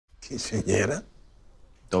Quinceañera?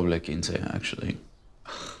 Doble quince, actually.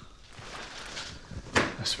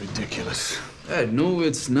 That's ridiculous. Dad, no,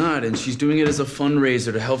 it's not. And she's doing it as a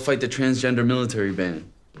fundraiser to help fight the transgender military ban.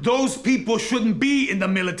 Those people shouldn't be in the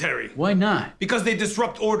military. Why not? Because they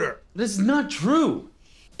disrupt order. This is not true.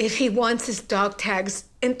 If he wants his dog tags,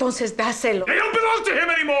 entonces dáselo. They don't belong to him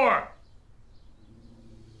anymore!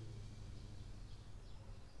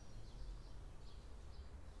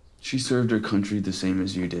 She served her country the same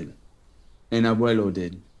as you did. And Abuelo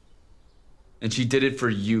did. And she did it for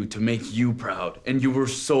you, to make you proud. And you were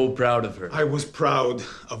so proud of her. I was proud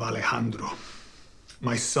of Alejandro,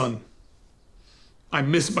 my son. I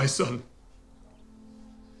miss my son.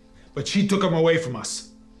 But she took him away from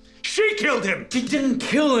us. She killed him! She didn't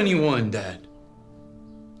kill anyone, Dad.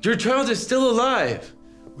 Your child is still alive.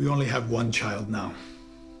 We only have one child now.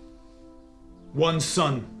 One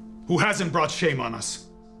son who hasn't brought shame on us.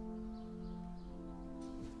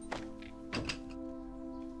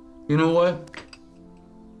 You know what?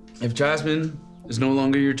 If Jasmine is no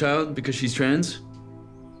longer your child because she's trans,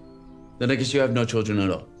 then I guess you have no children at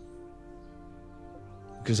all.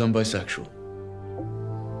 Because I'm bisexual.